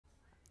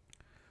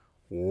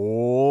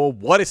Oh,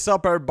 what is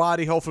up,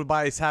 everybody? Hopefully,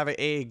 everybody's having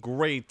a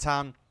great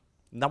time.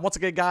 Now, once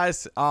again,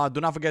 guys,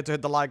 do not forget to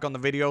hit the like on the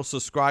video,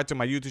 subscribe to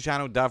my YouTube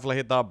channel, definitely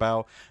hit the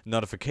bell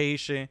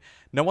notification.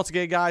 Now, once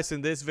again, guys,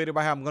 in this video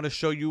right here, I'm going to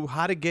show you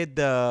how to get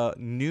the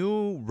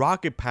new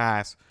Rocket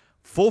Pass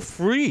for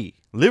free,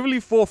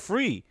 literally for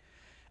free.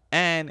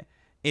 And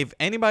if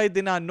anybody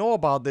did not know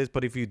about this,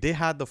 but if you did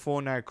have the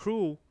Fortnite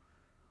crew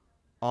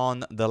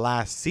on the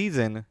last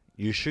season,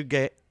 you should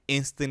get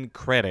instant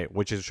credit,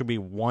 which should be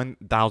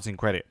 1,000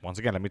 credit. Once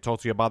again, let me talk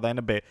to you about that in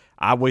a bit.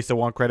 I wasted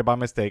 1 credit by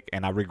mistake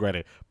and I regret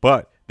it,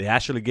 but they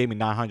actually gave me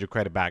 900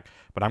 credit back.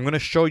 But I'm gonna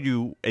show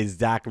you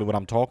exactly what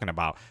I'm talking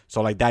about, so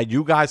like that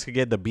you guys could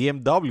get the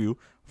BMW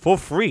for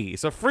free.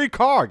 It's a free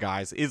car,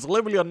 guys. It's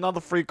literally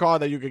another free car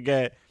that you could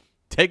get.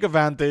 Take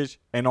advantage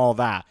and all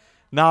that.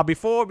 Now,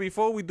 before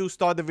we do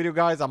start the video,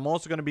 guys, I'm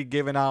also gonna be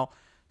giving out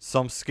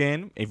some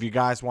skin. If you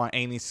guys want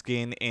any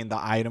skin in the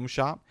item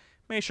shop,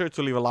 make sure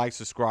to leave a like,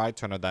 subscribe,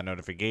 turn on that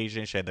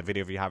notification, share the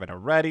video if you haven't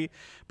already.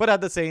 But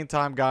at the same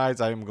time, guys,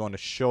 I am going to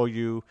show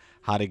you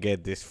how to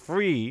get this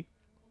free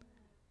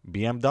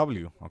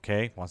BMW,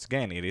 okay? Once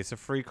again, it is a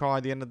free car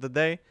at the end of the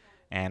day.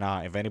 And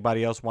if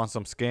anybody else wants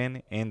some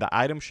skin in the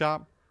item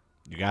shop,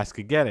 you guys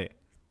could get it.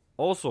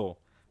 Also,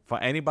 for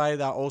anybody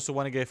that also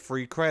want to get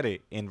free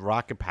credit in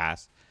Rocket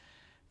Pass,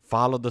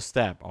 follow the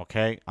step,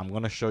 okay? I'm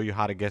going to show you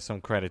how to get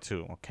some credit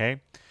too,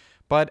 okay?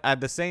 But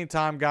at the same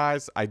time,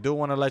 guys, I do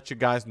want to let you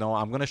guys know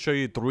I'm going to show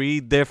you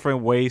 3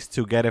 different ways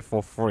to get it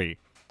for free.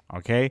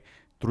 Okay?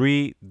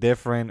 3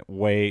 different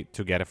ways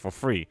to get it for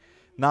free.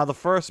 Now, the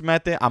first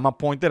method, I'm going to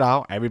point it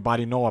out.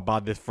 Everybody know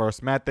about this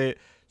first method.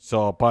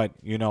 So, but,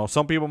 you know,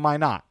 some people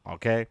might not.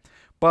 Okay?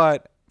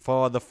 But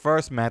for the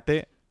first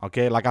method,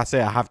 okay, like I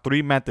said, I have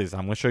 3 methods.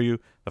 I'm going to show you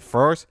the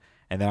first,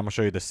 and then I'm going to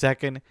show you the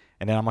second,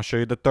 and then I'm going to show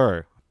you the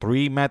third.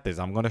 3 methods.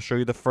 I'm going to show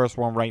you the first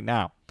one right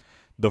now.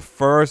 The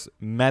first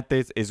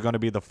method is going to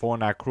be the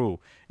Fortnite crew.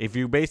 If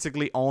you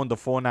basically own the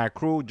Fortnite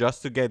crew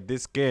just to get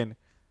this skin,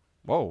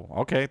 whoa,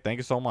 okay, thank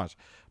you so much.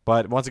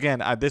 But once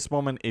again, at this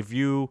moment, if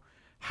you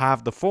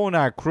have the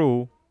Fortnite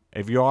crew,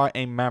 if you are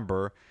a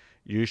member,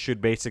 you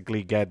should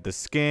basically get the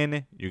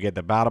skin, you get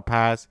the battle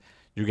pass,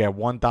 you get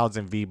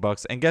 1,000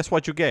 V-Bucks, and guess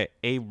what you get?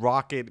 A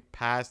rocket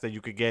pass that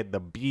you could get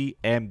the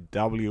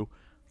BMW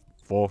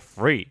for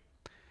free.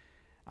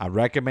 I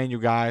recommend you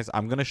guys.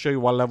 I'm going to show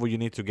you what level you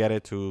need to get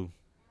it to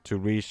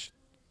reach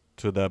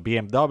to the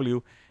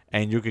BMW,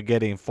 and you could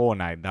get it in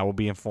Fortnite. That will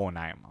be in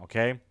Fortnite,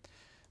 okay?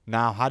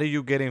 Now, how do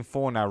you get in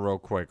Fortnite real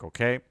quick,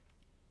 okay?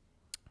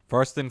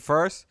 First thing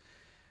first,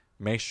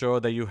 make sure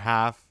that you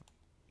have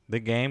the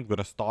game.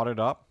 Gonna start it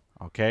up,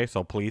 okay?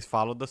 So please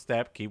follow the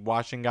step. Keep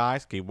watching,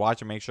 guys. Keep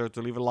watching. Make sure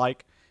to leave a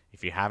like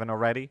if you haven't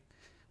already.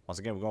 Once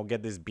again, we're gonna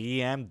get this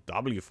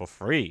BMW for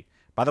free.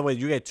 By the way,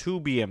 you get 2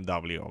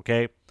 BMW,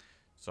 okay?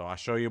 So I'll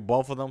show you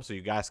both of them so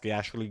you guys can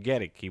actually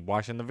get it. Keep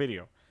watching the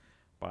video.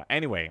 But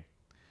anyway, I'm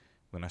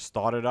going to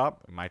start it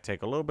up. It might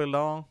take a little bit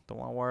long. Don't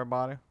want to worry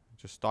about it.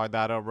 Just start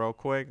that up real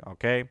quick,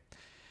 okay?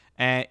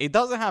 And it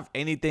doesn't have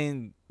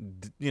anything,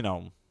 you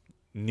know,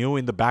 new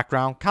in the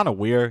background. Kind of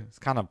weird. It's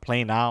kind of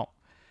plain out.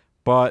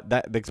 But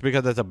that's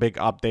because there's a big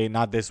update.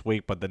 Not this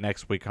week, but the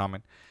next week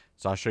coming.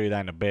 So I'll show you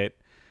that in a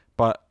bit.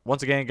 But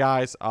once again,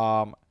 guys,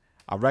 I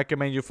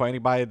recommend you, for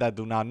anybody that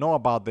do not know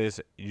about this,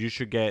 you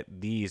should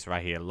get these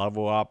right here.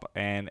 Level up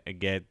and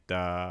get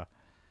the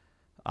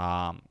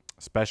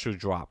special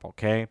drop,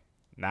 okay?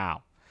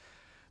 Now,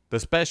 the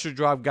special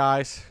drop,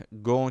 guys,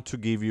 going to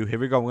give you, here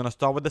we go. We're going to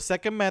start with the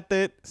second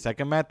method.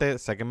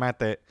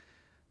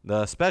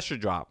 The special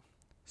drop.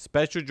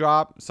 Special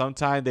drop,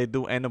 sometimes they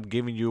do end up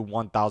giving you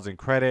 1,000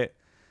 credit.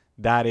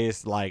 That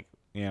is like,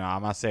 you know, I'm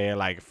going to say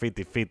like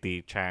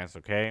 50-50 chance,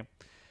 okay?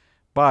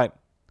 But,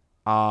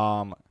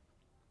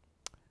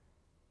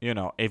 you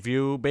know, if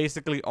you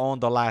basically own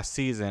the last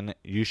season,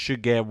 you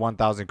should get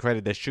 1,000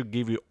 credit. That should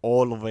give you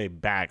all of it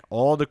back.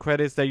 All the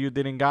credits that you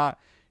didn't got,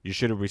 you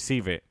should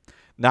receive it.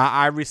 Now,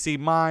 I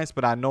received mine,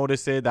 but I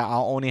noticed it that I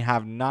only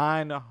have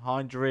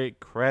 900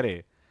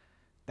 credit.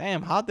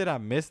 Damn, how did I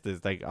miss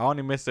this? Like, I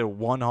only missed it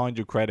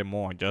 100 credit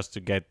more just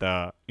to get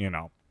the, you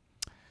know,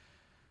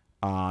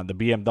 the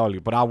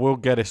BMW. But I will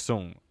get it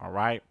soon, all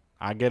right?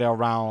 I get it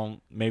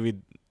around maybe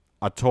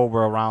October,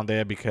 around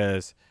there,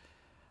 because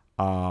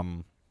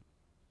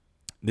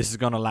this is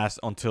going to last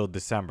until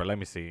December. Let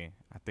me see.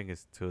 I think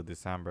it's till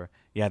December.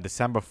 Yeah,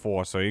 December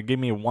 4th. So you give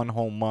me 1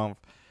 whole month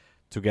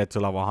to get to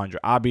level 100.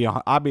 I'll be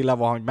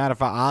level 100. Matter of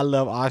fact,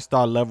 I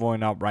start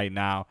leveling up right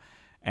now,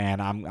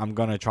 and I'm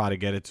going to try to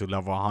get it to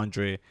level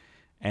 100.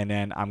 And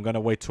then I'm going to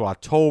wait till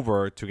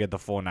October to get the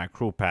Fortnite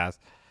Crew Pass,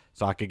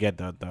 so I could get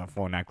the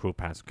Fortnite Crew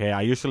Pass, okay?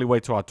 I usually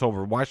wait till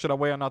October. Why should I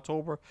wait on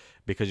October?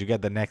 Because you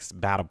get the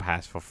next Battle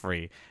Pass for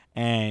free.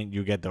 And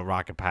you get the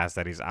Rocket Pass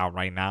that is out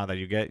right now that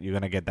you're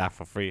going to get that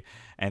for free.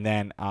 And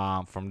then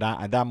from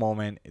that, at that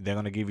moment, they're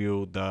going to give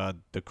you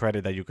the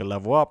credit that you can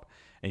level up.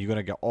 And you're going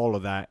to get all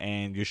of that.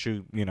 And you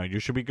should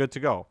be good to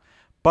go.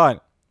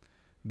 But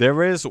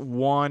there is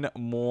one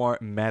more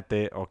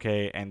method,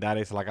 okay? And that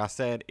is, like I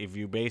said, if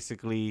you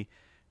basically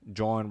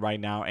join right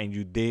now and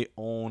you did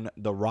own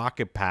the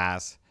Rocket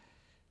Pass,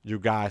 you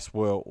guys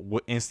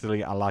will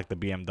instantly unlock the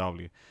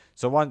BMW.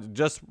 So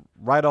just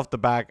right off the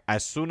back,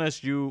 as soon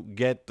as you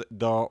get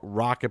the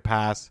Rocket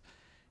Pass,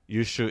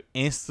 you should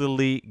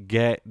instantly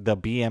get the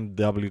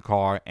BMW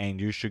car, and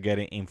you should get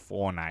it in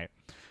Fortnite.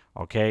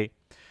 Okay.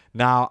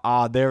 Now,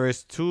 there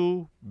is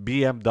two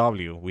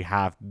BMW. We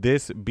have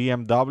this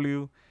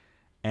BMW,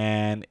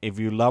 and if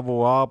you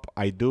level up,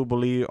 I do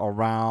believe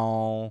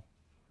around,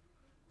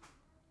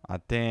 I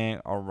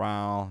think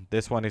around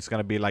this one is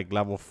gonna be like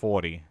level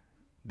 40.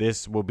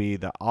 This will be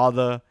the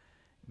other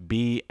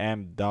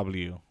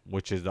BMW,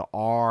 which is the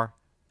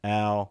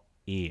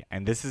RLE,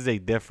 and this is a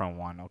different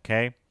one.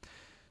 Okay,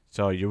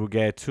 so you will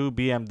get two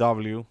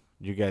BMW.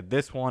 You get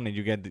this one,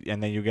 and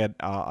and then you get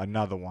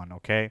another one.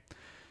 Okay,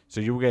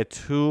 so you will get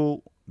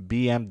two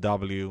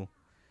BMW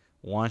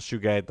once you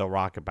get the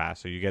Rocket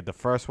Pass. So you get the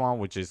first one,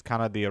 which is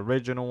kind of the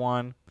original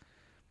one,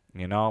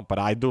 you know. But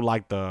I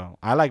like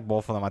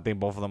both of them. I think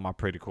both of them are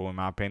pretty cool in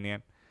my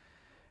opinion.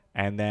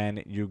 And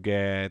then you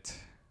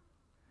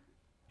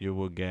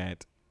will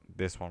get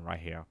this one right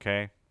here.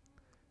 Okay,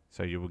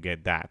 so you will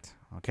get that.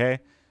 Okay,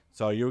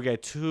 so you'll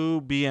get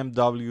two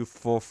BMW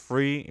for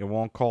free. It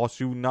won't cost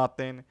you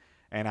nothing.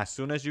 And as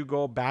soon as you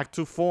go back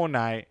to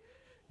Fortnite,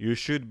 you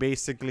should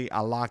basically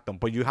unlock them.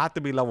 But you have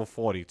to be level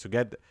 40 to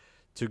get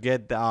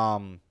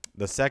the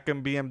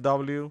second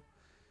BMW.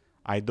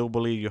 I do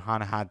believe you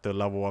had to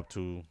level up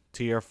to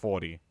tier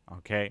 40.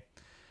 Okay,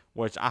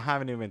 which I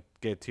haven't even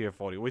get tier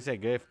 40. We say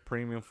give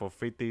premium for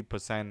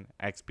 50%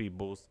 XP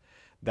boost.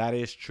 That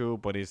is true,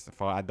 but it's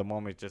for at the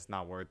moment it's just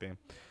not worth it.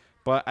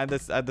 But at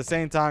the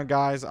same time,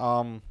 guys,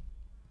 I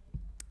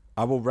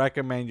will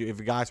recommend you, if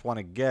you guys want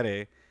to get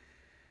it,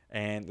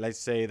 and let's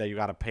say that you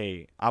gotta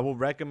pay, I will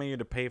recommend you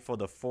to pay for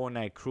the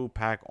Fortnite Crew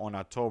Pack on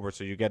October,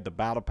 so you get the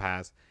Battle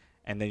Pass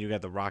and then you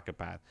get the Rocket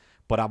Pass.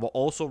 But I will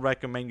also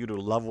recommend you to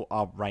level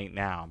up right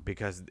now,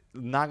 because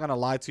not gonna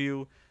lie to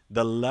you,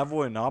 the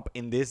leveling up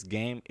in this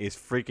game is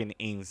freaking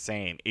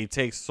insane. It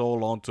takes so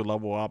long to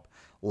level up,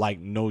 like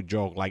no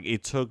joke. Like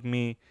it took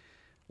me,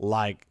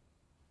 like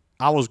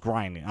I was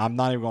grinding. I'm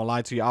not even gonna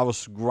lie to you. I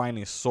was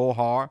grinding so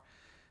hard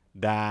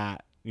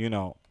that, you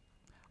know.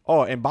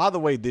 Oh, and by the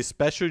way, this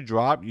special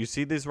drop, you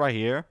see this right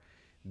here?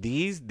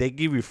 They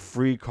give you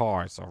free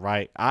cards, all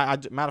right?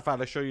 Matter of fact,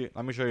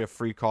 let me show you a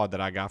free card that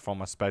I got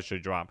from a special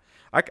drop.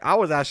 I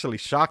was actually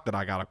shocked that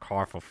I got a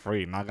card for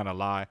free, not gonna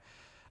lie.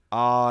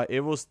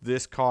 It was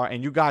this card,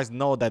 and you guys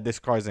know that this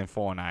card is in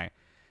Fortnite.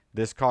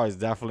 This card is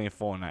definitely in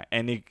Fortnite,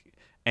 and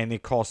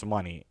it costs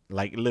money.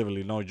 Like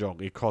literally, no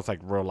joke. It costs like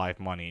real life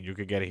money. You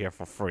could get it here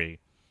for free.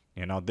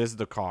 You know, this is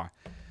the card.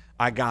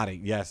 I got it.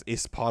 Yes,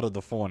 it's part of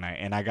the Fortnite,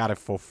 and I got it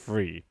for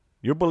free.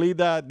 You believe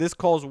that? This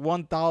costs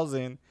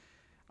 1,000.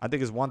 I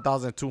think it's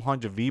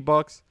 1,200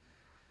 V-Bucks,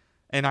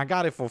 and I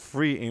got it for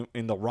free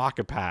in the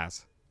Rocket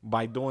Pass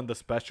by doing the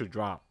special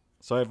drop.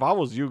 So if I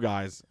was you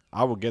guys,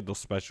 I would get the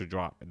special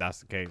drop if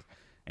that's the case,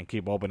 and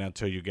keep opening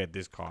until you get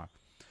this card.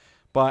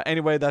 But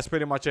anyway, that's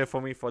pretty much it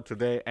for me for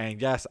today.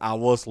 And yes, I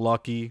was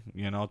lucky,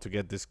 you know, to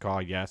get this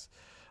card. Yes.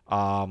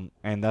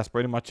 And that's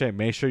pretty much it.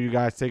 Make sure you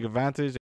guys take advantage.